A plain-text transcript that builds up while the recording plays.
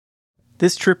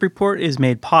This trip report is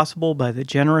made possible by the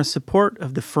generous support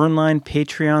of the Fernline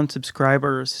Patreon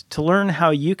subscribers. To learn how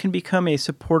you can become a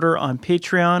supporter on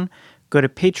Patreon, go to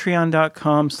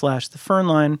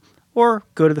patreon.com/thefernline or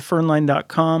go to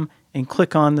thefernline.com and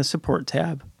click on the support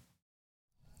tab.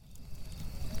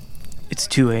 It's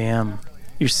 2 a.m.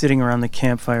 You're sitting around the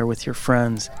campfire with your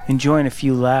friends, enjoying a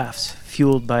few laughs,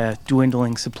 fueled by a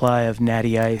dwindling supply of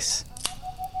natty ice.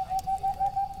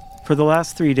 For the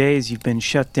last 3 days, you've been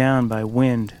shut down by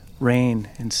wind, rain,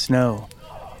 and snow.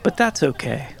 But that's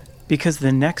okay, because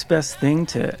the next best thing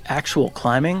to actual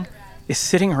climbing is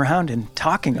sitting around and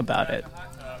talking about it.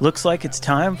 Looks like it's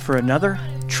time for another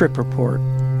trip report.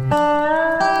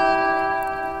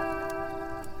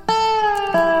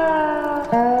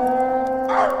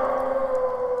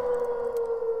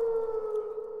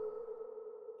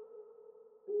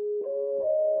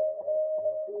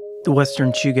 The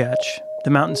Western Chugach, the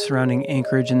mountains surrounding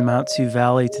Anchorage and the Mount Sioux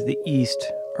Valley to the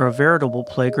east, are a veritable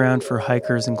playground for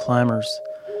hikers and climbers.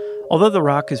 Although the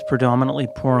rock is predominantly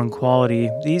poor in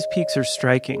quality, these peaks are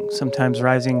striking, sometimes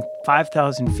rising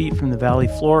 5,000 feet from the valley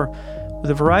floor, with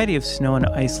a variety of snow and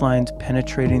ice lines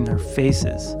penetrating their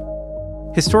faces.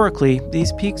 Historically,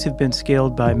 these peaks have been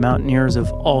scaled by mountaineers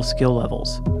of all skill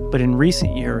levels, but in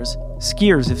recent years,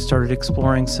 skiers have started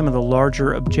exploring some of the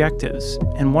larger objectives,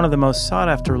 and one of the most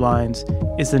sought-after lines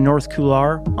is the North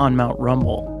Couloir on Mount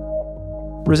Rumble.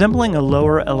 Resembling a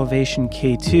lower elevation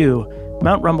K2,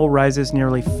 Mount Rumble rises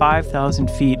nearly 5,000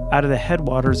 feet out of the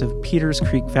headwaters of Peters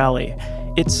Creek Valley,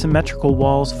 its symmetrical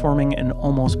walls forming an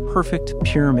almost perfect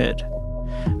pyramid.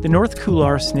 The North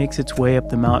Couloir snakes its way up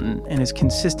the mountain and is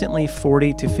consistently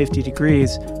 40 to 50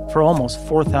 degrees for almost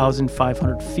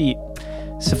 4,500 feet.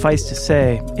 Suffice to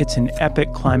say, it's an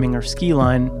epic climbing or ski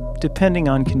line, depending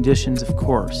on conditions, of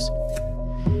course.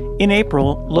 In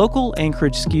April, local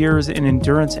Anchorage skiers and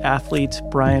endurance athletes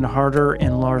Brian Harder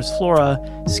and Lars Flora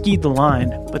skied the line,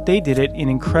 but they did it in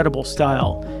incredible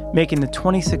style, making the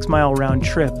 26-mile round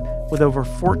trip with over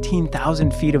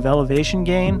 14,000 feet of elevation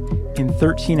gain in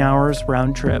 13 hours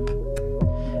round trip.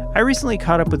 I recently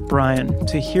caught up with Brian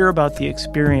to hear about the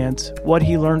experience, what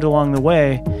he learned along the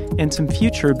way, and some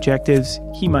future objectives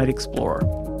he might explore.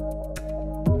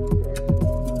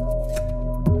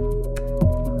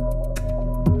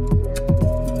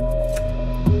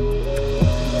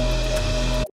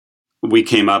 We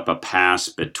came up a pass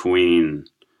between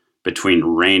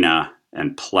Reyna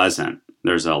and Pleasant.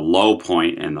 There's a low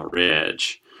point in the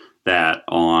ridge that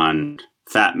on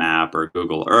FatMap or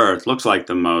Google Earth looks like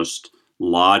the most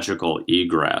logical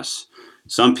egress.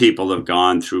 Some people have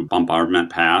gone through Bombardment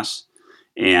Pass,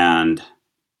 and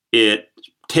it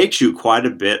takes you quite a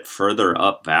bit further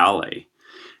up valley.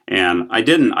 And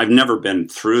I've never been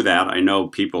through that. I know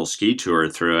people ski tour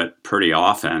through it pretty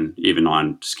often, even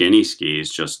on skinny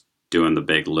skis, just doing the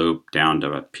big loop down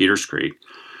to Peters Creek.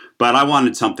 But I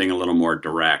wanted something a little more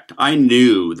direct. I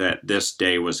knew that this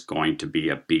day was going to be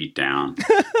a beatdown,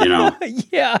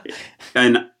 Yeah.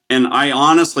 And I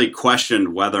honestly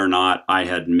questioned whether or not I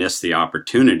had missed the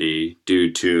opportunity due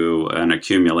to an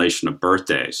accumulation of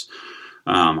birthdays.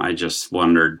 I just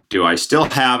wondered, do I still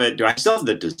have it? Do I still have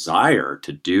the desire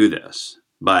to do this?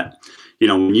 But,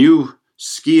 when you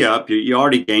ski up, you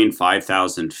already gain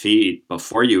 5,000 feet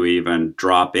before you even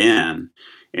drop in.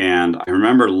 And I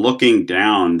remember looking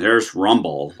down, there's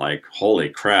Rumble, like, holy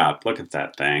crap, look at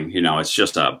that thing. It's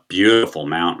just a beautiful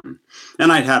mountain.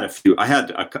 And I had a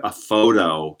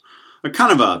photo, a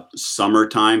kind of a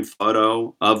summertime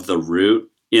photo of the route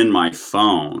in my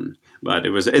phone. But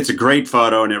it's a great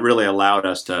photo, and it really allowed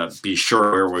us to be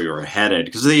sure where we were headed.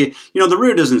 Because the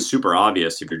route isn't super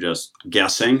obvious if you're just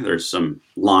guessing. There's some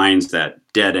lines that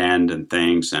dead end and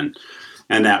things, and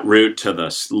that route to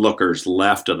the looker's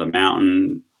left of the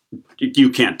mountain, you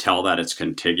can't tell that it's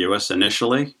contiguous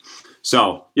initially.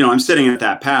 So, I'm sitting at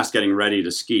that pass getting ready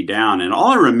to ski down, and all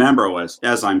I remember was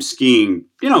as I'm skiing,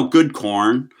 good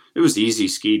corn. It was easy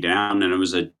ski down, and it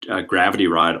was a gravity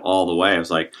ride all the way. I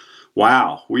was like,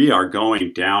 wow, we are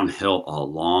going downhill a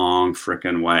long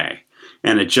frickin' way.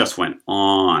 And it just went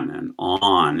on and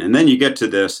on. And then you get to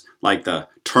this, like the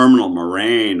terminal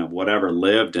moraine of whatever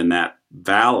lived in that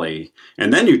valley.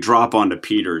 And then you drop onto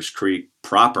Peters Creek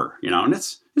proper, and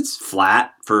it's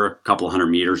flat for a couple hundred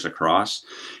meters across.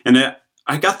 And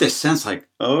I got this sense like,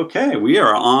 okay, we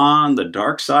are on the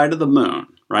dark side of the moon,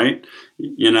 right?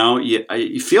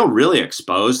 You feel really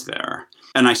exposed there.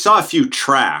 And I saw a few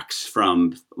tracks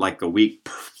from like a week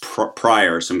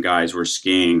prior. Some guys were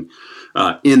skiing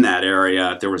in that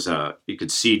area. You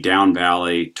could see down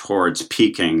valley towards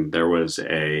Peking. There was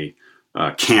a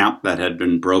camp that had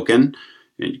been broken.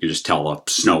 And you could just tell the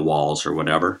snow walls or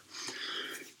whatever.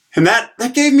 And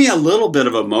that gave me a little bit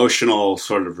of emotional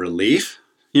sort of relief.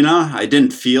 I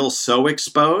didn't feel so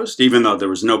exposed, even though there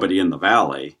was nobody in the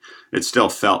valley. It still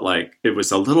felt like it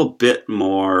was a little bit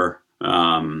more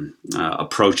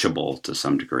approachable to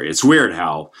some degree. It's weird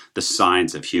how the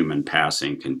signs of human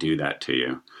passing can do that to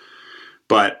you.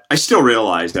 But I still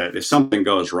realize that if something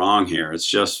goes wrong here, it's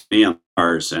just me and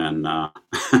Lars, and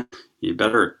you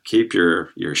better keep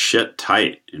your shit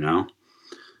tight,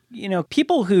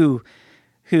 People who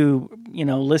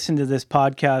listen to this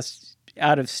podcast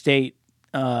out of state,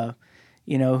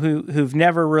 who've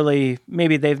never really,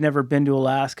 maybe they've never been to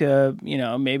Alaska,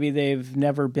 maybe they've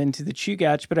never been to the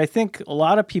Chugach, but I think a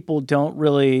lot of people don't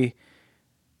really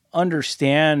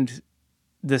understand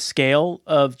the scale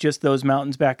of just those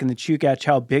mountains back in the Chugach,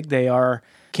 how big they are.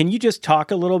 Can you just talk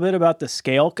a little bit about the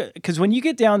scale? Because when you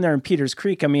get down there in Peters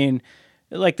Creek, I mean,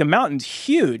 like the mountain's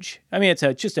huge. I mean, it's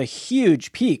just a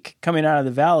huge peak coming out of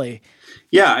the valley.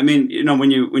 Yeah, I mean, when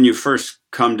you first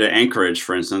come to Anchorage,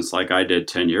 for instance, like I did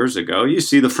 10 years ago, you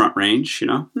see the Front Range,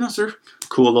 and those are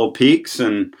cool little peaks,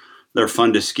 and they're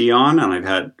fun to ski on, and I've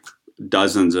had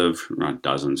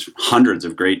hundreds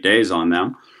of great days on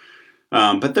them.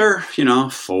 But they're,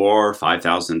 4,000 or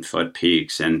 5,000 foot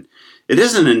peaks. And it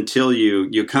isn't until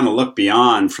you kind of look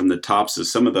beyond from the tops of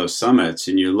some of those summits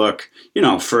and you look,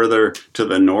 further to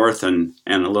the north and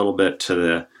a little bit to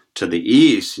the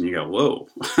east, and you go, whoa,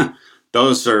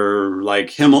 those are like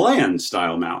Himalayan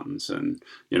style mountains. And,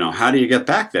 how do you get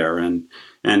back there? And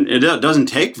it doesn't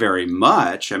take very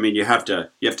much. I mean, you have to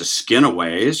skin a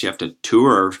ways, you have to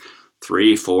tour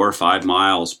 3, 4, 5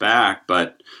 miles back,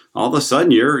 but all of a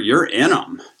sudden you're in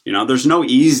them. There's no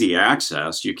easy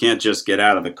access. You can't just get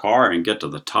out of the car and get to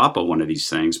the top of one of these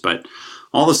things. But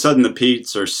all of a sudden the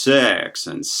peaks are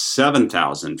 6,000 and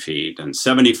 7,000 feet and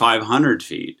 7,500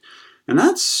 feet. And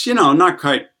that's, not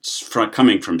quite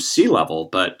coming from sea level,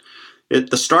 but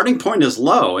the starting point is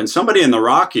low. And somebody in the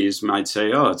Rockies might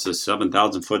say, oh, it's a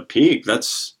 7,000 foot peak.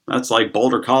 That's like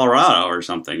Boulder, Colorado or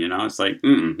something. It's like,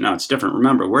 no, it's different.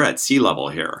 Remember, we're at sea level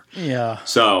here. Yeah.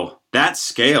 So that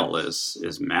scale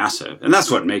is massive. And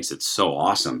that's what makes it so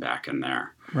awesome back in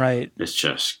there. Right. It's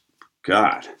just,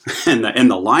 God.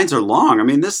 And the lines are long. I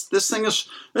mean, this thing is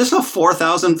a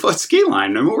 4,000 foot ski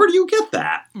line. I mean, where do you get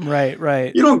that?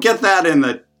 Right. You don't get that in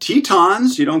the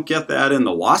Tetons. You don't get that in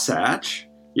the Wasatch.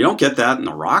 You don't get that in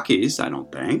the Rockies, I don't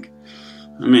think.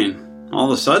 I mean, all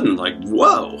of a sudden, like,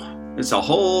 whoa, it's a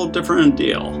whole different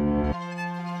deal.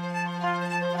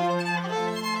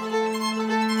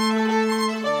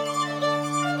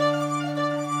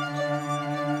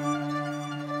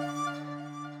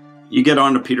 You get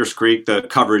onto Peters Creek, the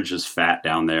coverage is fat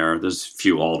down there. There's a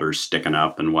few alders sticking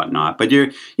up and whatnot, but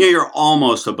you're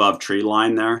almost above tree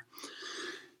line there.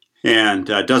 And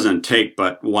it doesn't take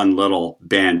but one little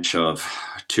bench of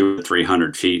 200 or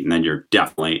 300 feet, and then you're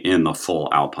definitely in the full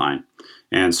alpine.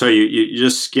 And so you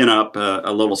just skin up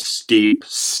a little steep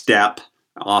step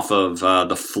off of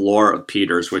the floor of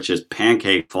Peters, which is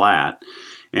pancake flat.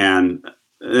 And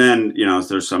then,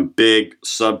 there's some big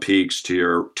sub peaks to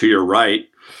your right.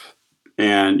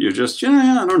 And you're just,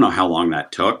 I don't know how long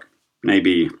that took.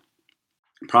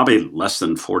 Probably less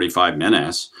than 45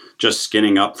 minutes, just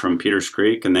skinning up from Peters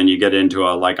Creek. And then you get into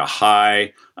a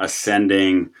high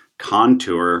ascending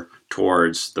contour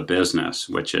towards the business,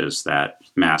 which is that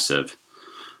massive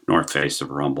north face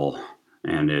of Rumble.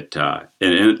 And it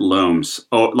looms.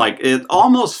 Oh, like it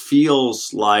almost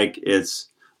feels like it's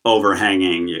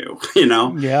overhanging you,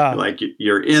 Yeah. like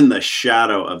you're in the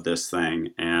shadow of this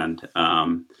thing. And,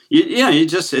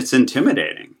 it's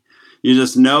intimidating. You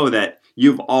just know that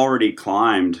you've already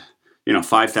climbed,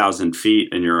 5,000 feet,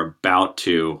 and you're about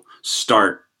to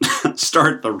start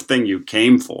the thing you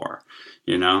came for.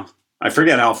 I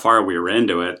forget how far we were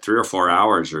into it, 3 or 4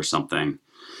 hours or something.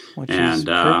 Which is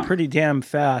pretty damn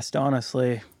fast,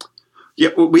 honestly. Yeah,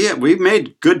 we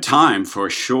made good time for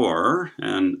sure.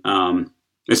 And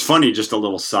it's funny, just a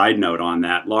little side note on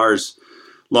that. Lars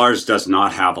does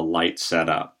not have a light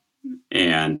setup.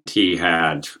 And he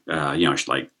had,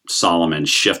 like Solomon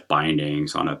shift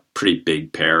bindings on a pretty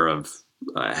big pair of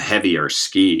heavier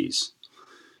skis.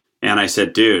 And I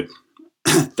said, dude,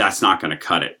 that's not going to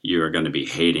cut it. You are going to be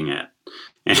hating it.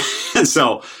 And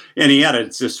he had a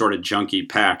just sort of junky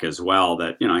pack as well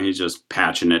that, he's just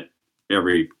patching it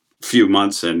every few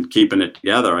months and keeping it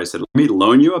together. I said, let me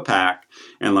loan you a pack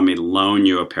and let me loan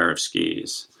you a pair of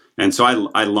skis. And so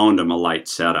I loaned him a light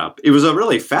setup. It was a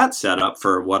really fat setup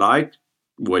for what I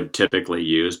would typically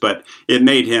use, but it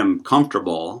made him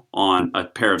comfortable on a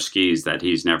pair of skis that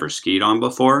he's never skied on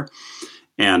before,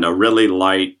 and a really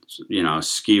light,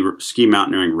 ski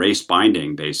mountaineering race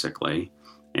binding, basically.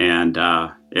 And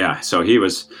Yeah. So he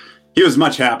was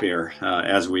much happier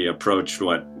as we approached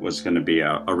what was going to be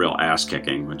a real ass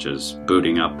kicking, which is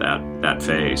booting up that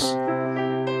face.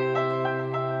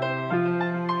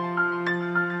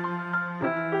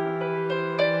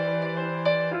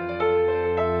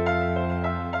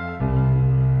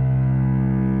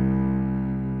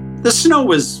 The snow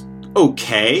was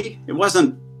okay. It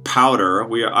wasn't powder.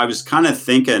 I was kind of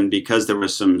thinking, because there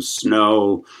was some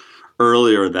snow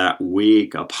earlier that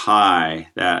week up high,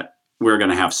 that we were going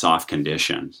to have soft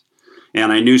conditions.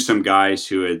 And I knew some guys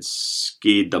who had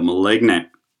skied the Malignant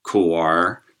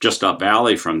couloir just up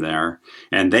valley from there,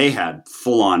 and they had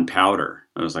full-on powder.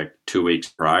 It was like 2 weeks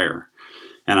prior.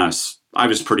 And I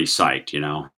was pretty psyched,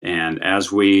 And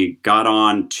as we got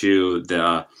on to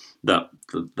the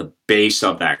base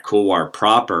of that couloir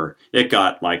proper, it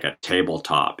got like a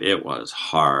tabletop. It was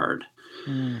hard.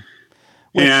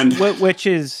 Which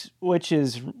is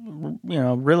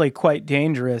really quite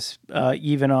dangerous,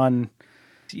 even on,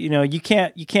 you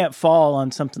can't fall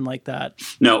on something like that.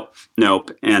 Nope.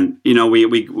 And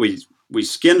we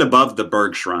skinned above the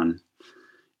Bergschrund,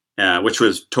 which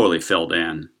was totally filled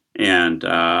in, and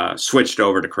switched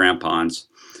over to crampons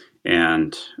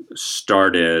and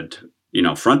started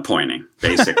front pointing,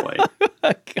 basically.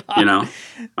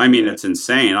 I mean, it's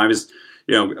insane.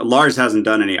 Lars hasn't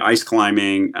done any ice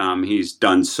climbing. He's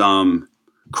done some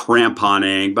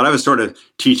cramponing, but I was sort of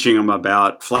teaching him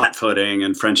about flat footing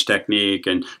and French technique.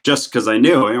 And just because I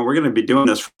knew, we're going to be doing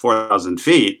this for 4,000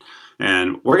 feet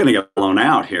and we're going to get blown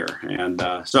out here. And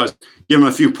so I was giving him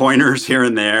a few pointers here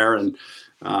and there. And,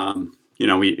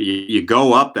 you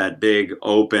go up that big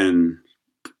open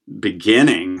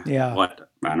beginning,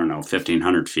 I don't know,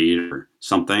 1,500 feet or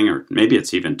something, or maybe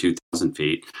it's even 2,000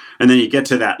 feet. And then you get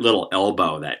to that little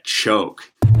elbow, that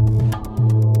choke.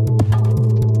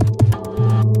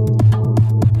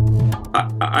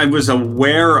 I was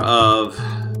aware of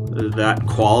that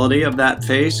quality of that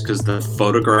face because the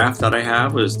photograph that I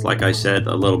have was, like I said,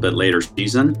 a little bit later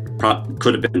season,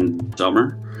 could have been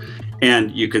summer.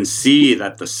 And you can see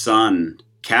that the sun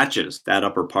catches that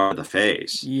upper part of the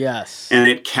face. Yes. And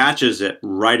it catches it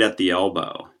right at the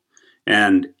elbow.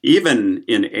 And even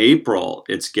in April,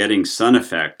 it's getting sun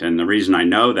effect. And the reason I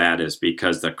know that is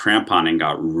because the cramponing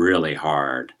got really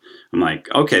hard. I'm like,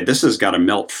 okay, this has got a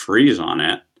melt freeze on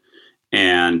it.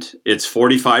 And it's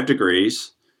 45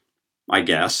 degrees, I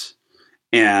guess.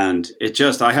 And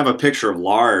I have a picture of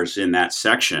Lars in that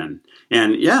section.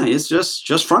 And yeah, it's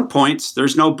just front points.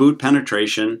 There's no boot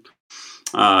penetration.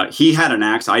 He had an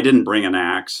axe. I didn't bring an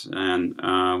axe, and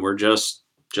we're just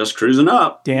cruising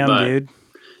up. Damn, dude.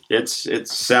 It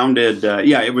sounded,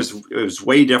 it was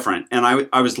way different. And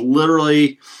I was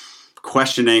literally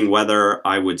questioning whether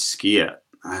I would ski it.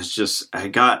 I was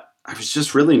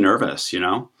just really nervous,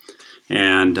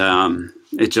 and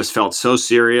it just felt so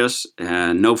serious.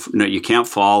 And no, you can't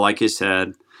fall, like you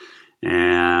said.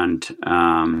 And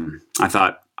I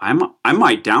thought, I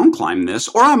might down climb this,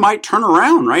 or I might turn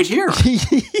around right here.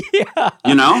 Yeah.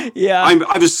 Yeah.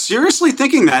 I was seriously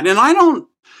thinking that, and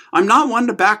I'm not one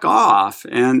to back off.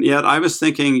 And yet I was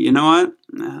thinking, you know what?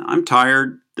 I'm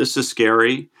tired. This is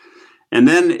scary. And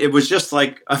then it was just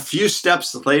like a few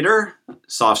steps later,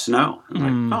 soft snow.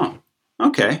 I'm like, oh,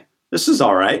 okay, this is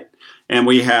all right. And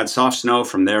we had soft snow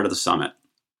from there to the summit.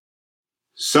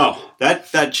 So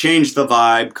that changed the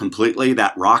vibe completely.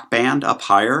 That rock band up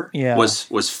higher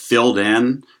was filled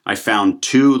in. I found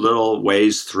two little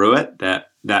ways through it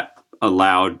that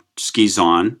allowed skis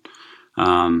on.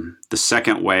 The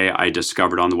second way I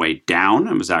discovered on the way down,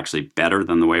 and was actually better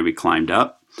than the way we climbed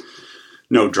up.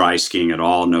 No dry skiing at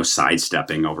all, no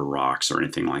sidestepping over rocks or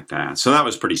anything like that. So that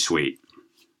was pretty sweet.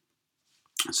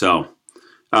 So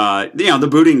the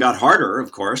booting got harder,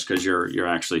 of course, because you're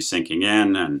actually sinking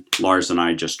in, and Lars and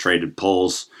I just traded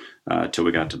pulls till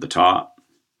we got to the top.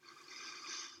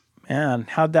 Man,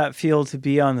 how'd that feel to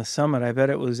be on the summit? I bet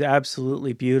it was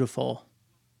absolutely beautiful.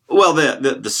 Well,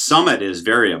 the summit is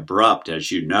very abrupt,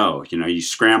 as you know. You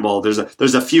scramble. There's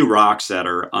a few rocks that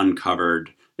are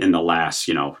uncovered in the last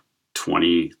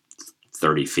 20,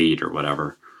 30 feet or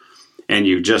whatever, and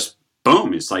you just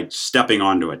boom, it's like stepping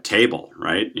onto a table,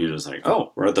 right? You're just like,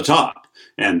 oh, we're at the top.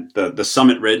 And the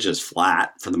summit ridge is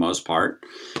flat for the most part.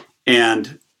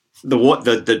 And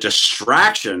the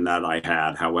distraction that I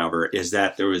had, however, is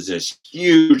that there was this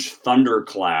huge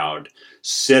thundercloud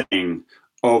sitting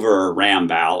over Ram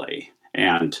Valley,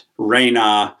 and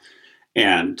Reyna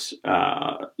and,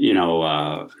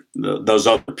 those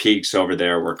other peaks over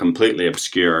there were completely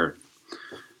obscured.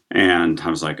 And I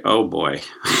was like, oh boy,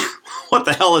 what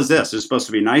the hell is this? It's supposed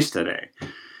to be nice today.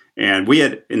 And we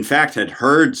had, in fact, had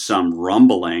heard some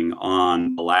rumbling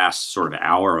on the last sort of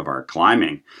hour of our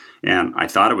climbing. And I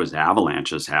thought it was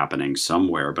avalanches happening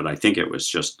somewhere, but I think it was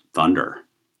just thunder,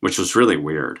 which was really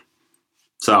weird.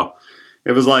 So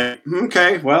it was like,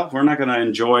 okay, well, we're not going to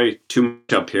enjoy too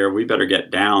much up here. We better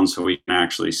get down so we can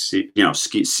actually see,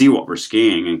 see what we're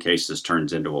skiing in case this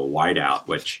turns into a whiteout,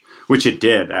 which it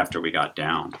did after we got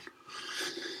down.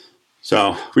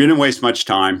 So we didn't waste much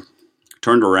time.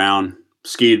 Turned around,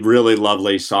 skied really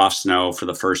lovely soft snow for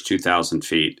the first 2,000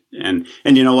 feet. And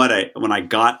you know what? When I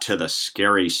got to the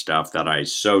scary stuff that I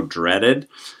so dreaded,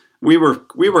 we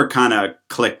were kind of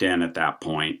clicked in at that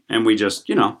point, and we just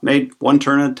made one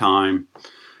turn at a time.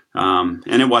 And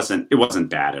it wasn't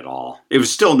bad at all. It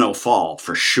was still no fall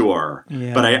for sure,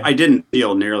 but I didn't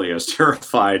feel nearly as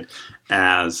terrified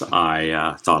as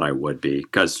I thought I would be,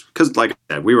 because like I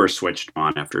said, we were switched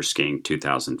on after skiing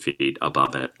 2,000 feet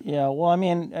above it. Yeah, well, I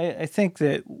mean, I think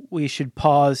that we should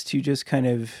pause to just kind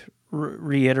of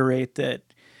reiterate that,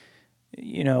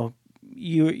 you're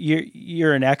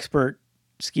an expert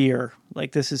skier.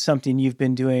 Like, this is something you've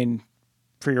been doing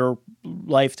for your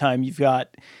lifetime. You've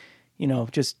got,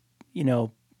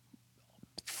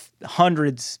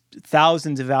 hundreds,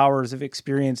 thousands of hours of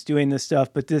experience doing this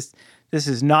stuff, but this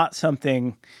is not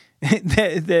something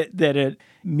that a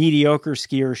mediocre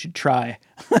skier should try.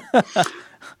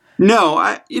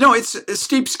 No, it's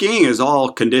steep skiing is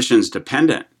all conditions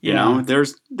dependent.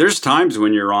 There's times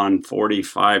when you're on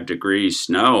 45 degrees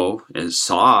snow, it's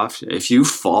soft. If you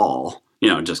fall,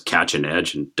 just catch an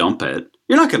edge and dump it,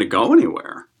 you're not going to go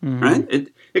anywhere,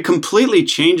 right? It completely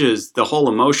changes the whole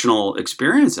emotional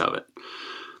experience of it.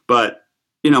 But,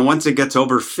 once it gets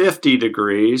over 50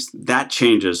 degrees, that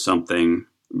changes something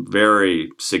very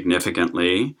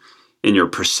significantly in your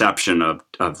perception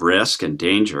of risk and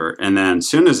danger. And then as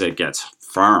soon as it gets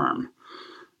firm,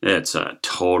 it's a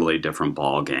totally different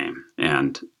ball game.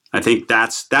 And I think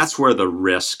that's where the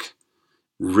risk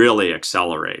really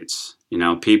accelerates.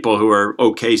 People who are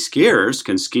okay skiers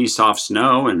can ski soft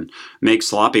snow and make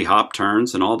sloppy hop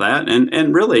turns and all that,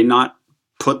 and really not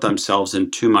put themselves in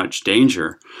too much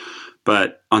danger.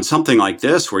 But on something like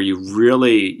this, where you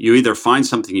either find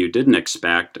something you didn't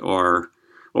expect, or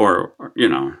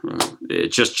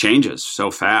it just changes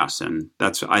so fast, and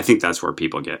I think that's where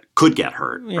people could get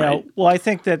hurt. Yeah. Right? Well, I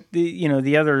think that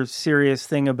the other serious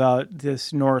thing about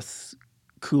this North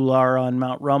Couloir on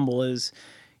Mount Rumble is,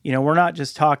 we're not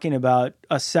just talking about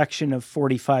a section of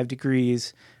 45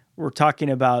 degrees. We're talking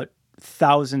about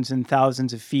thousands and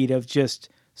thousands of feet of just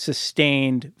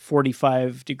sustained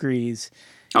 45 degrees.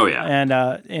 Oh yeah.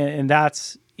 And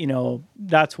that's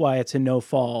why it's a no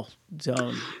fall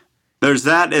zone. There's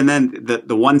that, and then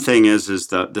the one thing is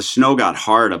the snow got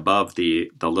hard above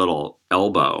the little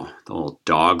elbow, the little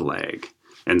dog leg,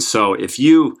 and so if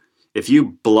you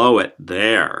blow it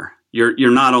there,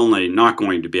 you're not only not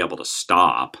going to be able to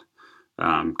stop,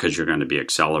 because you're going to be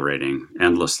accelerating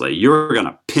endlessly. You're going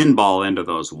to pinball into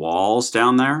those walls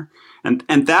down there, and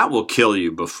that will kill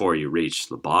you before you reach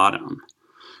the bottom.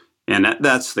 And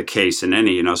that's the case in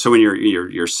any, so when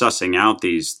you're sussing out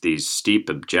these steep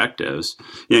objectives,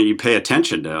 you pay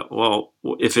attention to, well,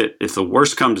 if the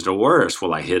worst comes to worst,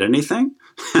 will I hit anything?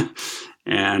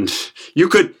 And you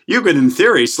could in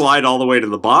theory slide all the way to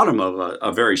the bottom of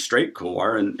a very straight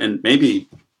couloir and maybe,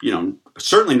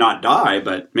 certainly not die,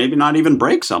 but maybe not even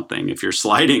break something if you're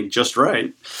sliding just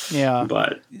right. Yeah.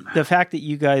 But the fact that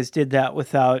you guys did that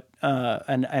without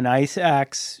an ice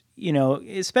axe,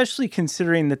 especially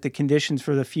considering that the conditions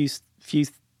for the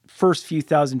first few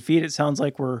thousand feet, it sounds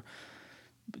like were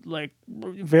like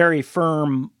very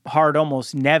firm, hard,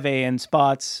 almost neve in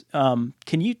spots. Can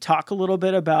you talk a little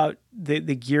bit about the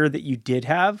gear that you did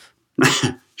have?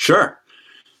 Sure.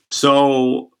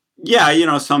 So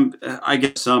yeah,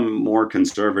 some more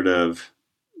conservative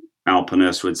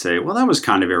alpinists would say, well, that was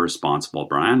kind of irresponsible,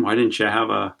 Brian. Why didn't you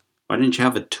have a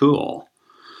tool?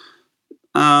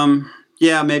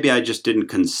 Yeah, maybe I just didn't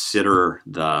consider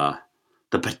the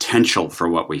potential for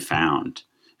what we found.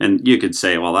 And you could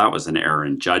say, well, that was an error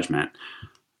in judgment.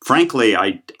 Frankly,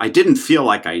 I didn't feel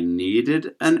like I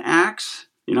needed an axe.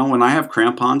 When I have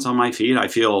crampons on my feet, I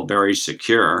feel very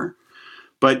secure.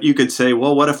 But you could say,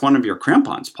 well, what if one of your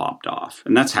crampons popped off?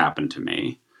 And that's happened to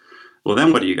me. Well,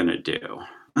 then what are you going to do?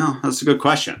 Well, that's a good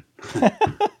question.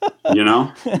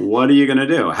 What are you going to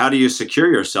do? How do you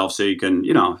secure yourself so you can,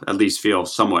 at least feel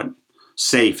somewhat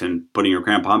safe in putting your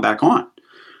crampon back on?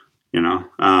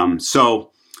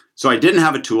 So I didn't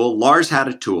have a tool. Lars had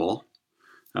a tool.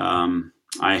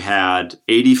 I had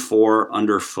 84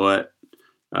 underfoot,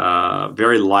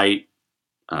 very light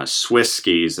Swiss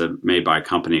skis made by a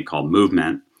company called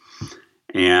Movement.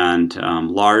 And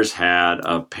Lars had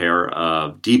a pair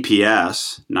of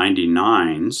DPS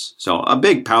 99s, so a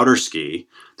big powder ski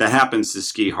that happens to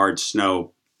ski hard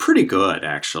snow pretty good,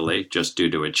 actually, just due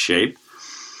to its shape.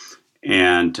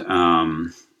 And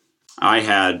I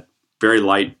had very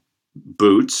light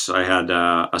boots. I had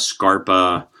a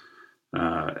Scarpa,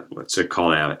 what's it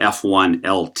called, a F1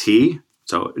 LT.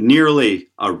 So nearly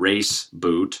a race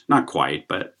boot, not quite,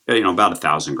 but about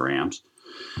 1,000 grams.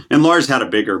 And Lars had a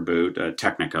bigger boot, a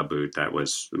Technica boot that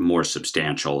was more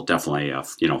substantial, definitely a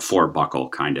 4-buckle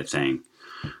kind of thing.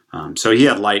 So he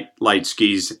had light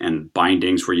skis and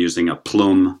bindings. We're using a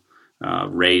Plume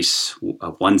Race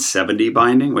 170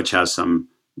 binding, which has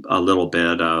a little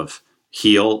bit of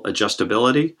heel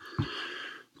adjustability,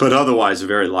 but otherwise a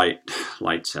very light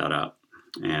setup.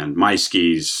 And my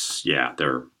skis,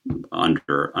 they're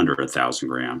under 1,000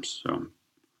 grams. So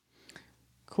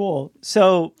cool.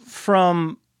 So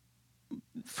from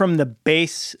the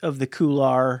base of the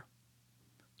couloir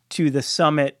to the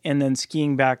summit and then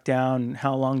skiing back down,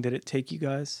 how long did it take you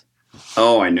guys?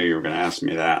 Oh, I knew you were going to ask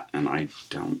me that, and I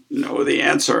don't know the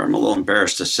answer. I'm a little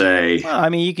embarrassed to say. Well, I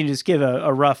mean, you can just give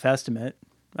a rough estimate.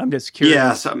 I'm just curious.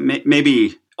 Yeah, so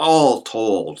maybe all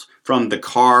told, from the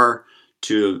car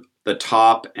to the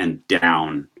top and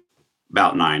down,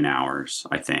 about 9 hours,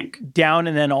 I think. Down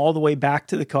and then all the way back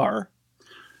to the car?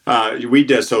 We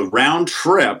did. So round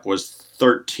trip was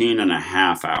 13 and a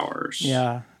half hours.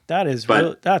 Yeah,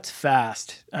 that's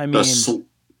fast. I mean,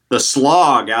 the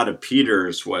slog out of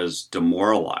Peters was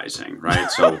demoralizing,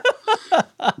 right? So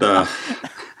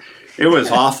it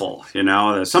was awful.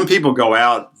 Some people go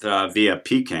out via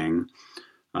Peking,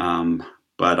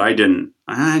 but I didn't.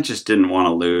 I just didn't want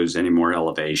to lose any more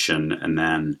elevation and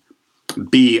then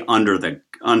be under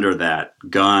that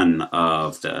gun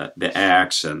of the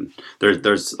X, and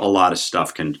there's a lot of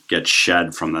stuff can get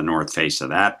shed from the north face of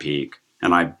that peak,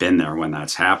 and I've been there when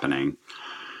that's happening.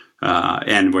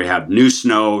 And we have new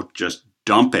snow just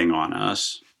dumping on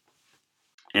us,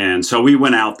 and so we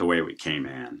went out the way we came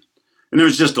in, and it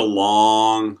was just a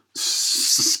long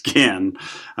skin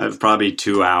of probably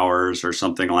 2 hours or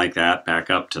something like that back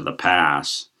up to the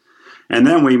pass. And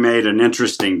then we made an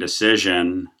interesting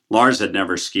decision. Lars had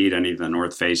never skied any of the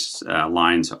North Face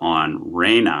lines on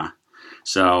Reina.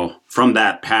 So from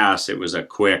that pass, it was a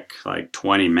quick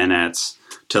 20 minutes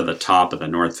to the top of the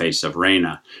North Face of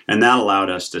Reina. And that allowed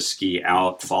us to ski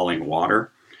out falling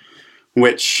water,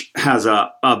 which has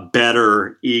a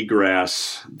better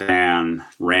egress than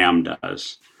Ram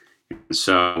does.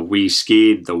 So we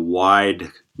skied the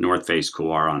wide North Face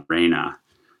couloir on Reina,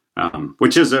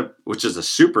 which is a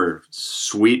super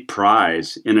sweet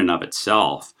prize in and of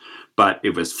itself. But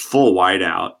it was full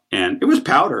whiteout, and it was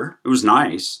powder. It was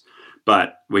nice,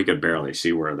 but we could barely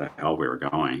see where the hell we were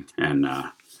going. And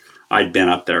I'd been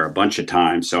up there a bunch of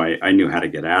times, so I knew how to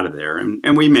get out of there.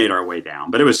 And we made our way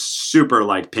down. But it was super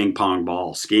like ping pong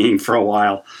ball skiing for a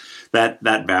while. That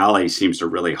valley seems to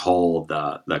really hold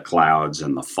the clouds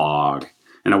and the fog.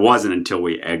 And it wasn't until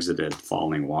we exited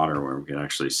falling water where we could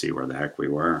actually see where the heck we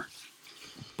were.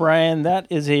 Brian, that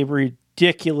is a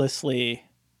ridiculously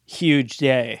huge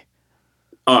day.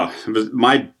 Oh, it was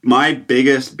my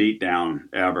biggest beatdown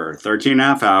ever. 13 and a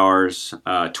half hours,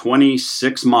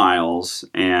 26 miles,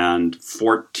 and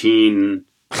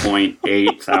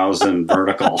 14.8 thousand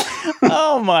vertical.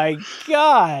 Oh, my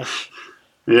gosh.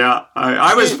 Yeah,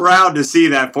 I was proud to see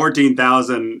that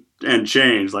 14,000 and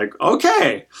change.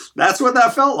 Okay, that's what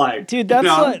that felt like. Dude,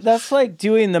 that's like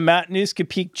doing the Matanuska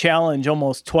Peak Challenge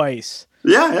almost twice.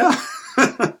 Yeah.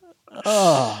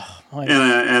 Oh.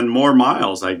 And more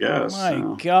miles, I guess.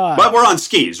 My God! But we're on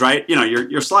skis, right?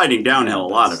 You're sliding downhill a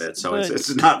lot of it, so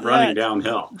it's not running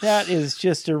downhill. That is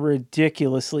just a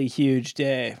ridiculously huge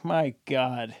day. My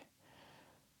God!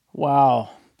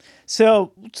 Wow.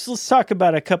 So let's talk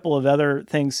about a couple of other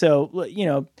things. So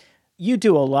you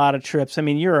do a lot of trips. I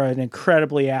mean, you're an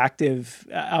incredibly active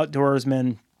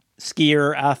outdoorsman,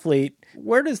 skier, athlete.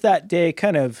 Where does that day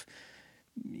kind of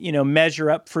measure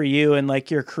up for you and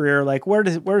your career? Where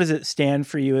does it stand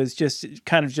for you as just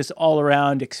kind of just all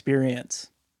around experience?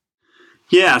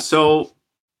 Yeah. So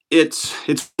it's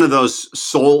one of those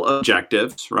sole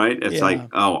objectives, right? It's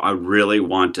I really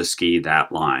want to ski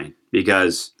that line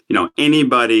because,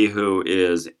 anybody who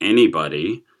is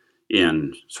anybody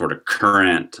in sort of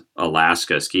current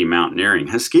Alaska ski mountaineering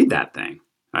has skied that thing.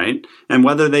 Right. And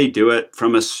whether they do it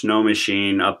from a snow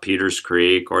machine up Peters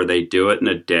Creek or they do it in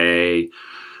a day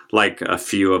like a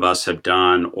few of us have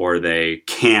done, or they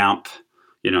camp,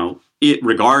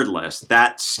 regardless,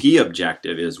 that ski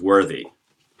objective is worthy.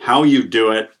 How you do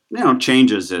it,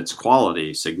 changes its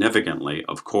quality significantly,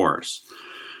 of course.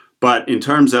 But in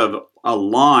terms of a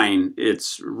line,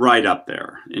 it's right up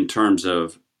there in terms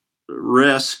of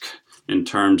risk, in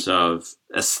terms of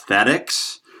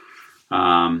aesthetics.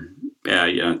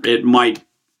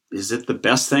 Is it the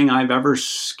best thing I've ever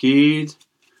skied?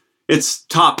 It's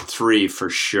top 3 for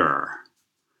sure.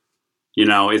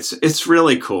 It's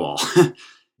really cool.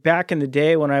 Back in the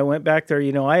day when I went back there,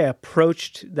 I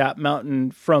approached that mountain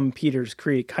from Peters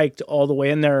Creek, hiked all the way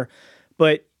in there.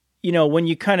 But, when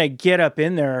you kind of get up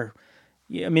in there,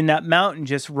 that mountain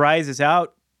just rises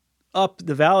up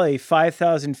the valley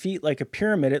 5,000 feet like a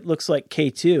pyramid. It looks like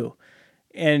K2.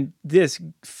 And this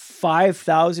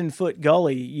 5,000 foot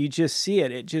gully, you just see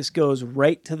it. It just goes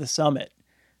right to the summit.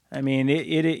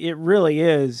 It really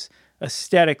is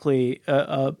aesthetically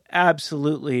a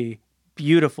absolutely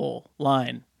beautiful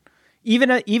line.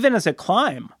 Even as a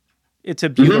climb, it's a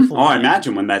beautiful line. I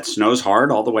imagine when that snow's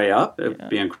hard all the way up, it'd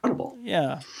be incredible.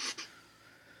 Yeah.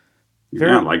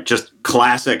 Like just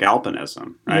classic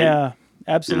alpinism, right? Yeah,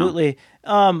 absolutely.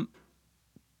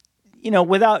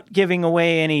 Without giving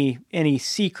away any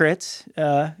secrets,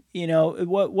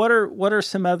 what are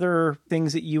some other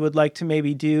things that you would like to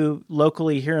maybe do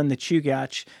locally here in the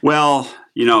Chugach? Well,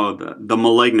 the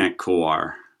malignant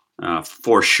couloir,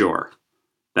 for sure.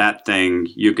 That thing,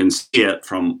 you can see it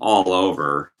from all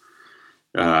over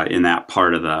in that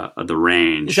part of the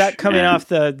range. Is that coming off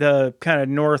the kind of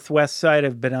northwest side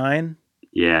of Benign?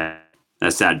 Yeah,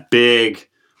 that's that big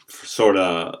sort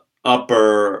of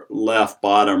upper left,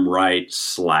 bottom right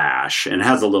slash, and it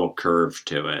has a little curve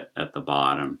to it at the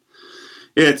bottom.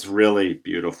 It's really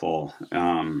beautiful.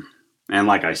 And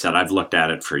like I said, I've looked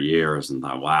at it for years and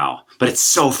thought, wow. But it's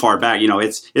so far back.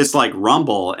 It's like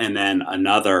Rumble and then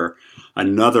another, I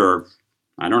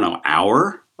don't know,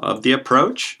 hour of the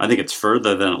approach. I think it's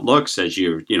further than it looks as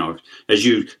you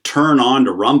turn on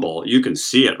to Rumble, you can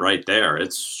see it right there.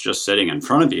 It's just sitting in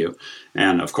front of you.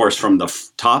 And of course, from the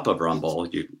top of Rumble,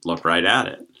 you look right at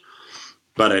it.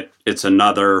 But it's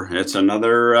another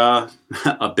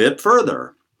a bit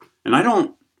further. And I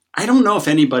don't know if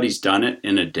anybody's done it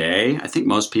in a day. I think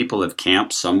most people have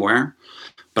camped somewhere,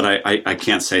 but I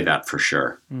can't say that for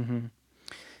sure. Mm-hmm.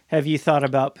 Have you thought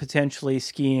about potentially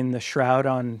skiing the Shroud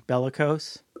on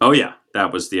Bellicose? Oh, yeah.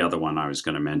 That was the other one I was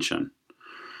going to mention.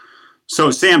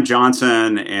 So Sam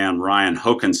Johnson and Ryan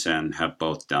Hokinson have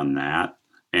both done that.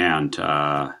 And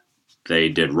they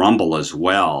did Rumble as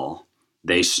well.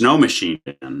 They snow machined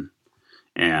in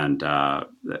and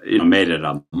made it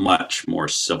a much more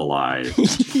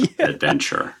civilized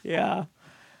adventure. Yeah.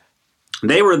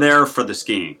 They were there for the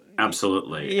skiing.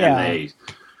 Absolutely. Yeah. And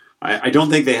I don't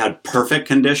think they had perfect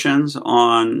conditions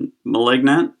on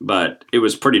Malignant, but it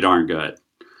was pretty darn good.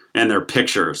 And their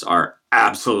pictures are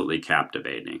absolutely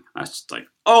captivating. I was like,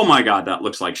 oh my God, that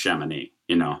looks like Chamonix,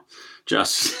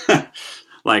 just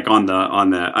like on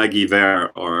the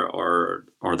Aiguille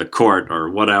or the Court or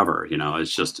whatever,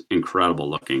 it's just incredible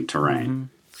looking terrain.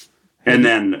 Mm-hmm. And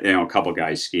then, a couple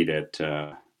guys skied it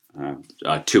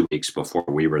 2 weeks before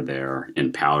we were there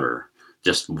in powder,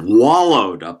 just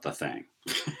wallowed up the thing.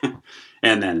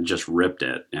 And then just ripped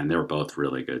it. And they were both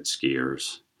really good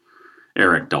skiers.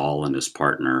 Eric Dahl and his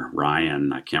partner,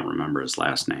 Ryan, I can't remember his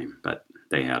last name, but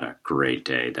they had a great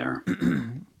day there.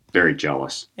 Very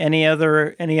jealous. Any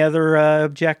other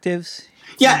objectives?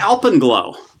 Yeah,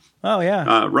 Alpenglow. Oh,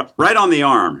 yeah. Right on the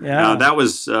arm. Yeah. That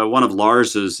was one of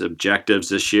Lars's objectives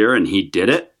this year, and he did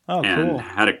it. Oh, and cool.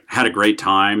 had a great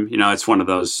time. It's one of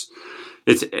those.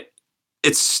 It's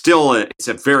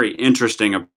a very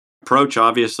interesting approach.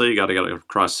 Obviously, you got to go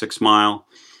across 6 Mile.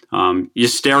 You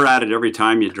stare at it every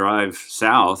time you drive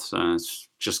south. It's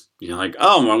just you're like,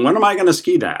 oh, when am I going to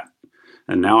ski that?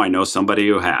 And now I know somebody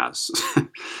who has.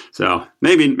 So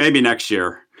maybe next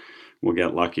year we'll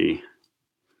get lucky.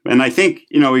 And I think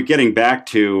we're getting back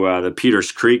to the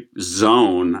Peters Creek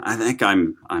zone. I think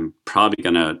I'm probably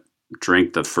going to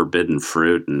drink the forbidden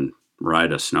fruit and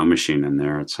ride a snow machine in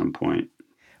there at some point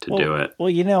to do it. Well,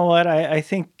 you know what? I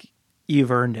think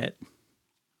you've earned it.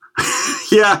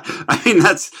 Yeah,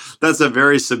 that's a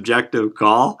very subjective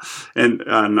call, and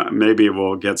maybe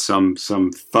we'll get some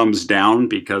thumbs down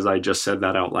because I just said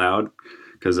that out loud.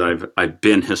 Because I've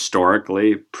been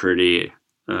historically pretty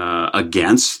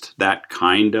against that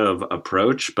kind of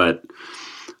approach, but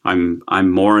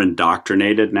I'm more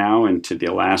indoctrinated now into the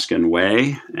Alaskan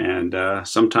way, and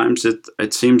sometimes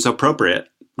it seems appropriate.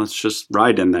 Let's just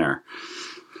ride in there.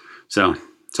 So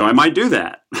I might do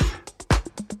that.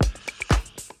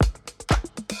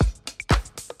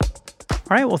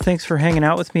 All right, well, thanks for hanging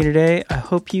out with me today. I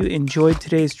hope you enjoyed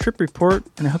today's trip report,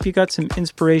 and I hope you got some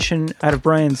inspiration out of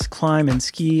Brian's climb and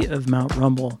ski of Mount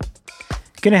Rumble.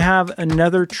 Going to have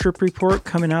another trip report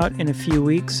coming out in a few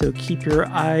weeks, so keep your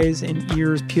eyes and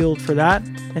ears peeled for that.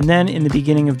 And then in the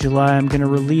beginning of July, I'm going to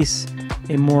release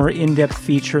a more in-depth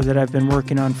feature that I've been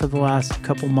working on for the last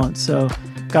couple months. So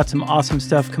got some awesome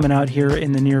stuff coming out here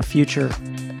in the near future.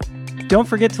 Don't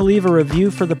forget to leave a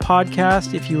review for the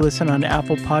podcast if you listen on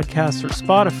Apple Podcasts or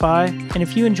Spotify. And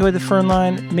if you enjoy the Fern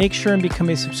Line, make sure and become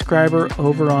a subscriber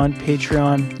over on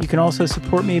Patreon. You can also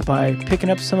support me by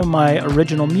picking up some of my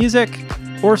original music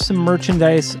or some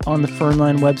merchandise on the Fern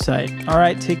Line website. All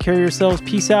right, take care of yourselves.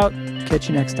 Peace out. Catch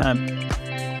you next time.